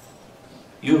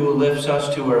 You who lifts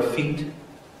us to our feet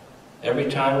every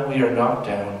time we are knocked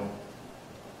down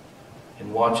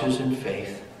and watches in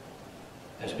faith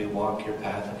as we walk your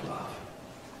path of love.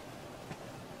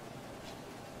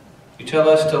 You tell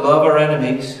us to love our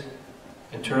enemies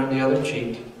and turn the other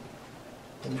cheek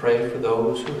and pray for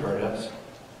those who hurt us.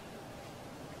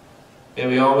 May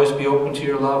we always be open to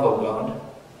your love, O God,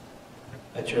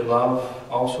 that your love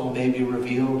also may be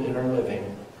revealed in our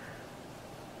living.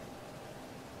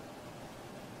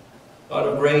 God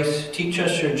of grace, teach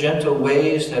us your gentle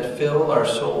ways that fill our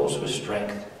souls with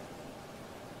strength.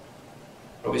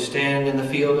 Where we stand in the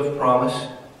field of promise,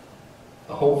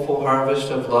 a hopeful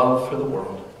harvest of love for the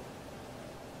world.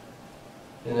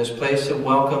 In this place of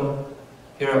welcome,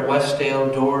 here at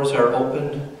Westdale, doors are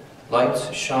opened,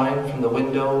 lights shine from the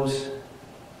windows.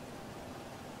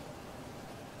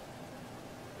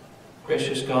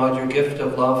 Gracious God, your gift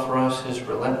of love for us is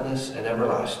relentless and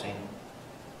everlasting.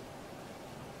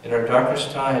 In our darkest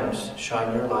times,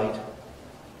 shine your light.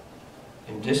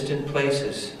 In distant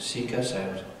places, seek us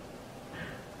out.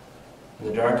 In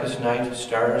the darkest night,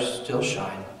 stars still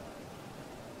shine.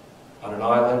 On an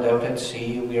island out at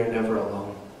sea, we are never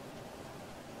alone.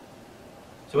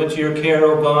 So into your care,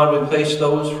 O God, we place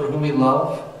those for whom we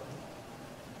love,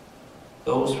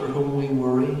 those for whom we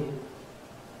worry.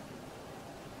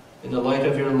 In the light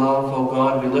of your love, O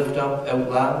God, we lift up out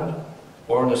loud,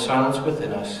 or in the silence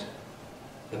within us,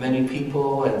 the many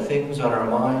people and things on our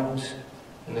minds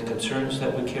and the concerns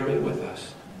that we carry with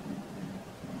us.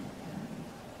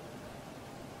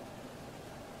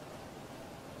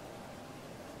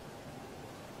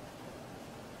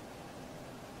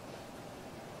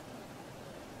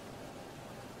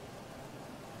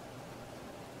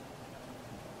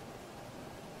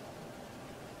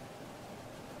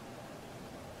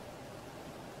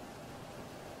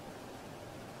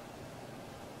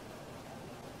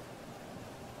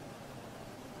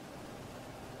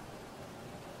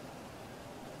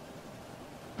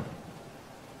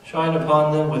 Shine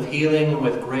upon them with healing and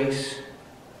with grace.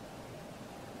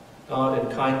 God, in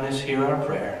kindness, hear our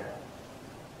prayer.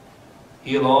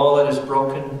 Heal all that is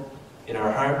broken in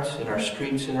our hearts, in our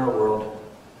streets, in our world.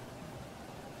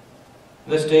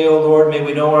 This day, O Lord, may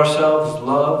we know ourselves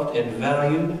loved and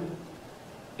valued.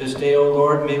 This day, O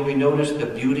Lord, may we notice the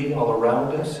beauty all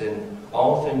around us in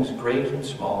all things great and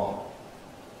small.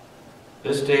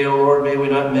 This day, O Lord, may we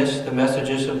not miss the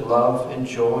messages of love and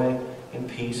joy and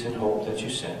peace and hope that you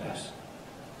send us.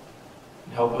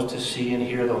 And help us to see and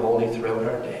hear the holy throughout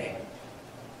our day.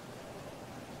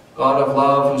 God of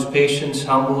love, whose patience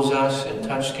humbles us and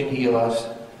touch can heal us,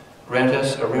 grant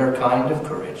us a rare kind of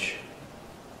courage.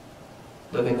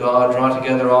 Living God, draw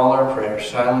together all our prayers,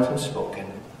 silent and spoken,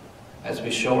 as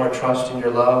we show our trust in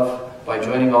your love by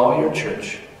joining all your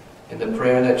church in the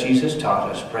prayer that Jesus taught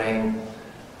us, praying,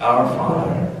 Our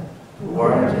Father, who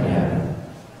art in heaven,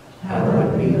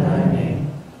 hallowed be thy name.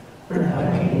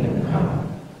 Thy kingdom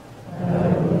come, thy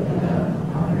will be done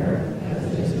on earth as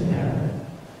it is in heaven.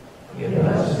 Give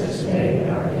us this day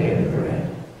our daily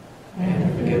bread,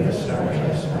 and forgive us our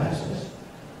trespasses,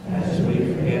 as we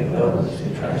forgive those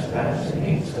who trespass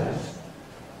against us.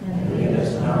 And lead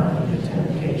us not into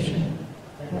temptation,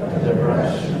 but deliver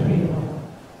us from evil.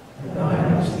 For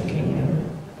thine is the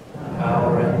kingdom, the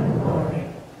power, and the glory,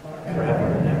 forever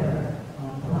and ever.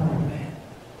 Amen.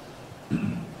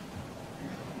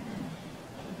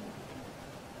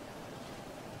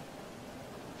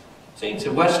 Saints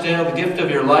of Westdale, the gift of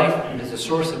your life is the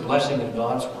source of blessing in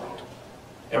God's world.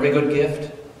 Every good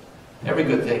gift, every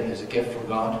good thing is a gift from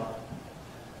God.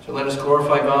 So let us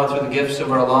glorify God through the gifts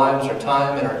of our lives, our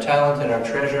time, and our talent, and our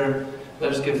treasure.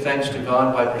 Let us give thanks to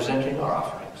God by presenting our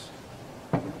offerings.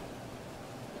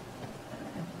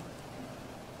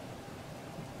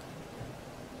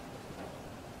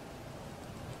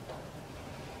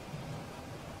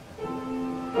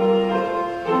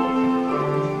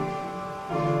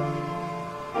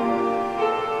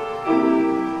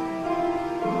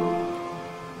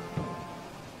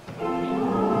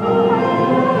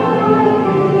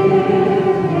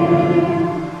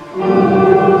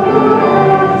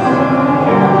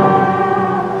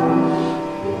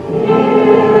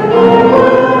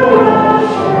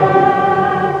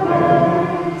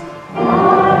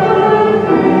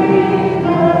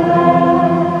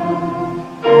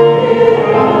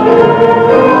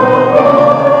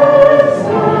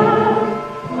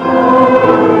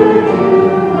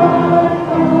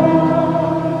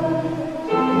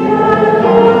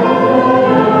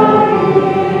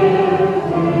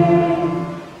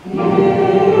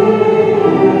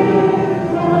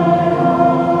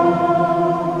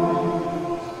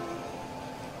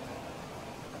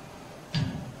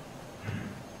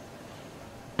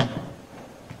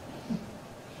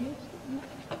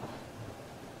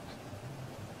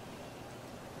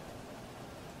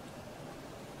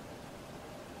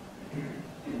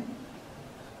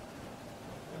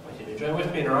 Join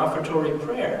with me in our offertory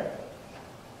prayer.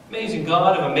 Amazing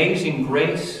God of amazing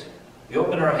grace, we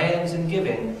open our hands in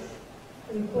giving.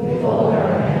 We fold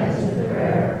our hands in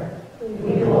prayer.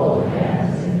 We hold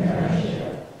hands in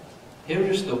friendship. Here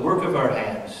is the work of our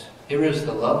hands. Here is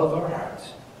the love of our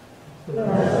hearts.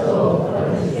 Bless both what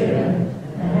is given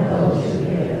and those who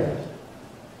give.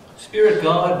 Spirit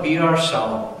God, be our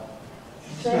song.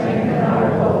 Strengthen our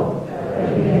hope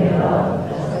that we may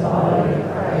love as the body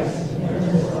of Christ in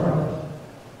this world.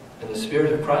 In the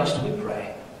Spirit of Christ we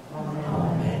pray.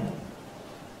 Amen.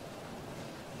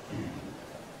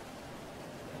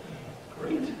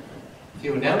 Great. A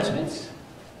few announcements.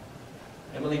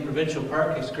 Emily Provincial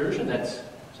Park excursion, that's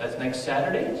next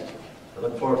Saturday. I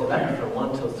look forward to that from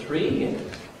 1 till 3. And it'll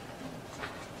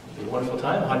be a wonderful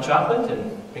time. Hot chocolate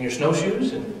and bring your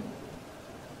snowshoes. And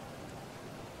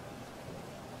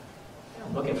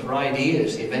for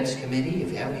ideas, the events committee,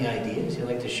 if you have any ideas you'd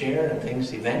like to share and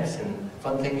things, events and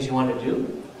fun things you want to do.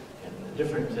 And the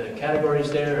different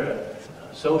categories there,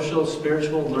 social,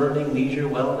 spiritual, learning, leisure,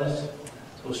 wellness.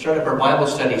 So we'll start up our Bible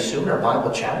study soon, our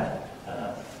Bible chat,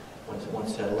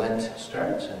 once Lent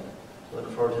starts. And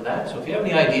look forward to that. So if you have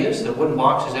any ideas, the wooden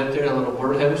box is out there, a little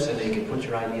birdhouse, and you can put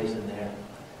your ideas in there.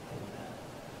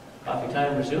 And, coffee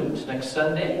time resumes next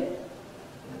Sunday.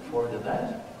 Look forward to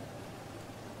that.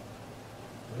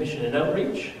 Mission and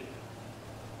outreach.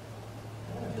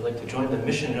 If you'd like to join the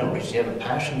mission and outreach, do you have a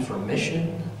passion for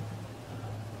mission?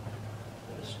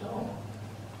 Let us know.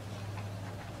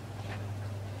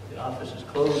 The office is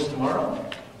closed tomorrow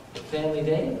for Family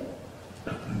Day.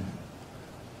 I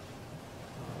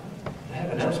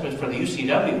have announcements for the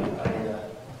UCW.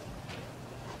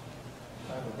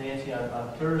 Nancy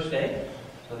on Thursday.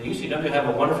 So the UCW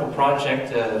have a wonderful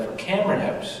project for Cameron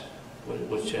House,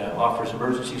 which offers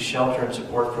emergency shelter and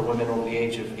support for women over the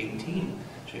age of 18.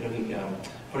 So you're going to be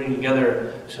putting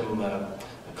together some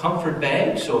comfort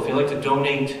bags. So if you'd like to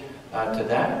donate to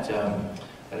that,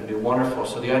 that'd be wonderful.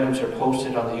 So the items are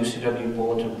posted on the UCW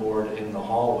bulletin board in the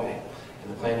hallway.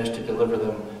 And the plan is to deliver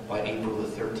them by April the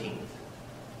 13th.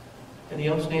 Anything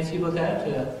else, Nancy, about that?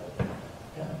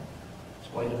 Yeah.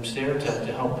 Some items there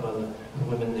to help the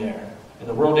women there. And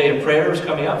the World Day of Prayer is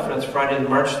coming up. That's Friday,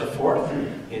 March the 4th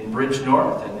in Bridge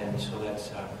North. And so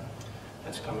that's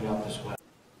coming up as well.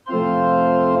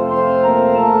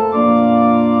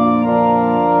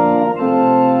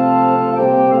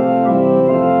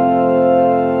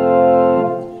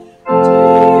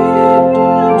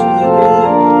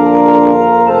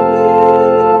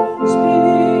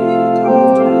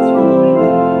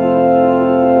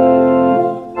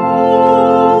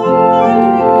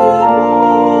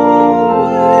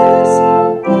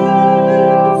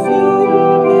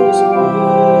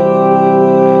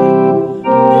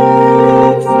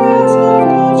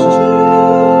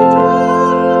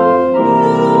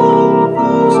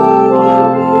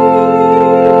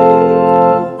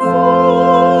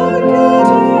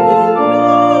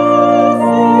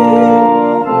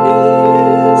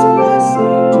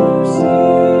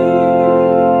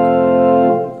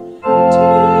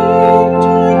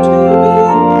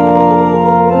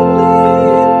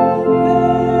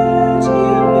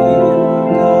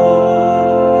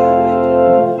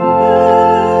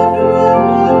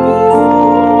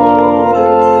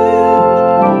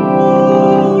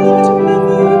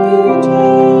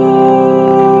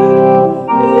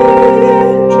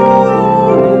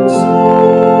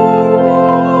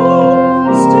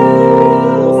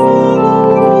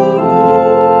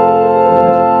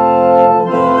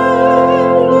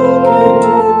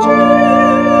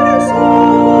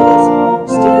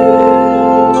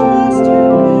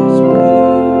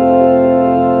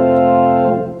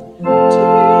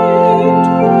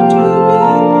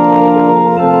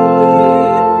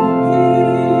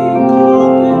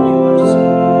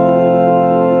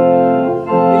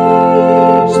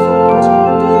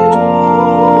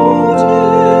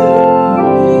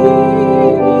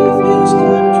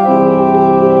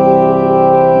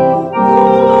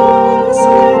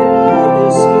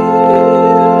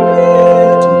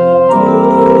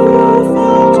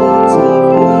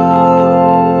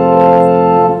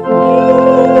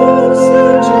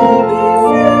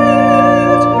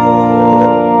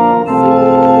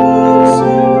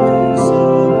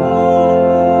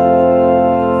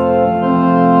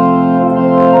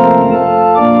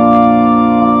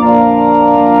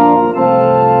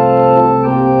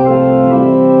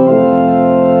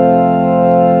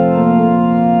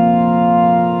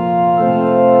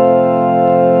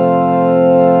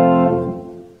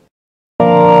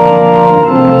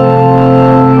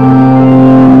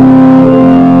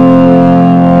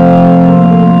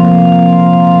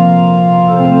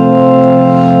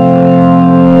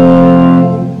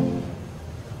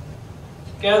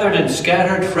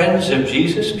 Scattered friends of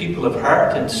Jesus, people of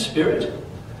heart and spirit,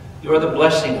 you are the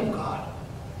blessing of God.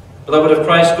 Beloved of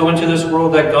Christ, go into this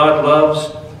world that God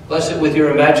loves, bless it with your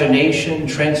imagination,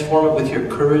 transform it with your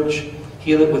courage,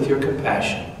 heal it with your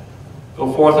compassion.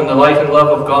 Go forth in the light and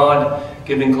love of God,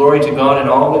 giving glory to God in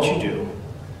all that you do.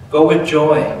 Go with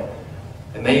joy,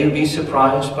 and may you be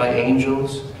surprised by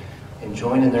angels and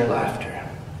join in their laughter.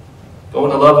 Go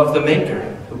in the love of the Maker,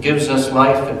 who gives us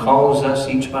life and calls us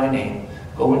each by name.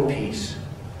 Go in peace.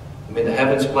 And may the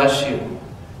heavens bless you,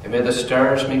 and may the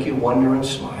stars make you wonder and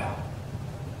smile.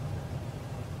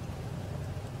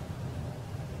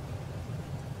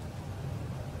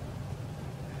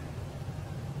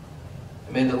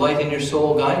 And may the light in your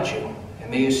soul guide you,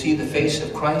 and may you see the face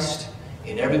of Christ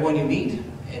in everyone you meet,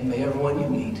 and may everyone you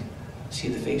meet see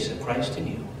the face of Christ in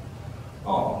you.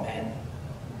 Amen.